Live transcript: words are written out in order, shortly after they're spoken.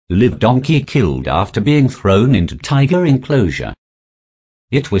Live donkey killed after being thrown into tiger enclosure.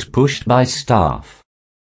 It was pushed by staff.